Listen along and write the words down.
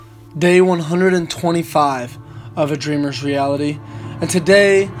Day 125 of A Dreamer's Reality. And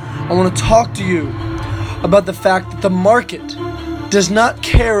today, I want to talk to you about the fact that the market does not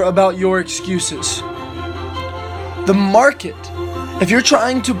care about your excuses. The market, if you're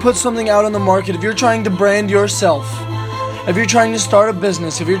trying to put something out on the market, if you're trying to brand yourself, if you're trying to start a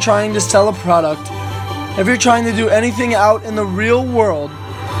business, if you're trying to sell a product, if you're trying to do anything out in the real world,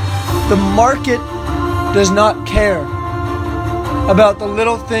 the market does not care about the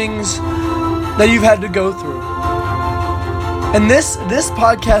little things that you've had to go through. And this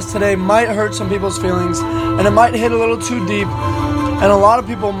podcast today might hurt some people's feelings, and it might hit a little too deep, and a lot of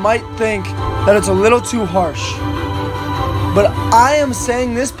people might think that it's a little too harsh. But I am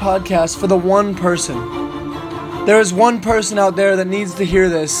saying this podcast for the one person. There is one person out there that needs to hear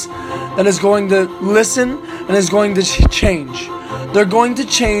this, that is going to listen and is going to change. They're going to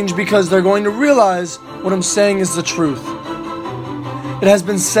change because they're going to realize what I'm saying is the truth. It has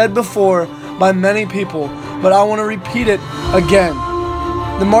been said before by many people, but I want to repeat it again.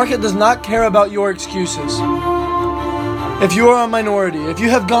 The market does not care about your excuses. If you are a minority, if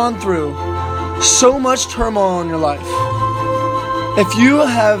you have gone through so much turmoil in your life, if you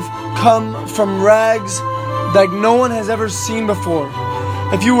have come from rags like no one has ever seen before,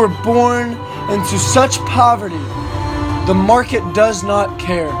 if you were born into such poverty, the market does not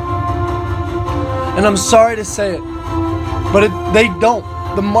care. And I'm sorry to say it, but they don't.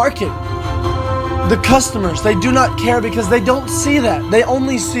 The market, the customers, they do not care because they don't see that. They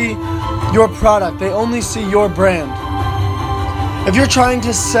only see your product. They only see your brand. If you're trying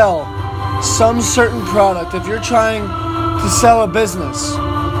to sell some certain product, if you're trying to sell a business,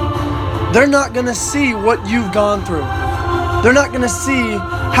 they're not going to see what you've gone through. They're not going to see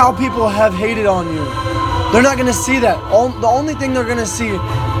how people have hated on you. They're not going to see that. The only thing they're going to see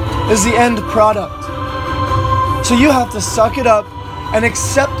is the end product. So you have to suck it up and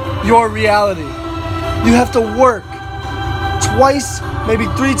accept your reality. You have to work twice, maybe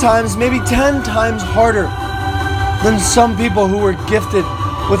 3 times, maybe 10 times harder than some people who were gifted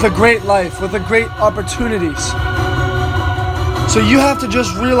with a great life, with a great opportunities. So you have to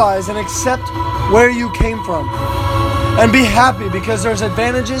just realize and accept where you came from. And be happy because there's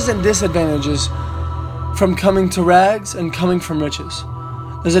advantages and disadvantages from coming to rags and coming from riches.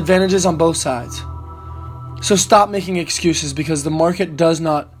 There's advantages on both sides. So stop making excuses because the market does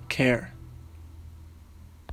not care.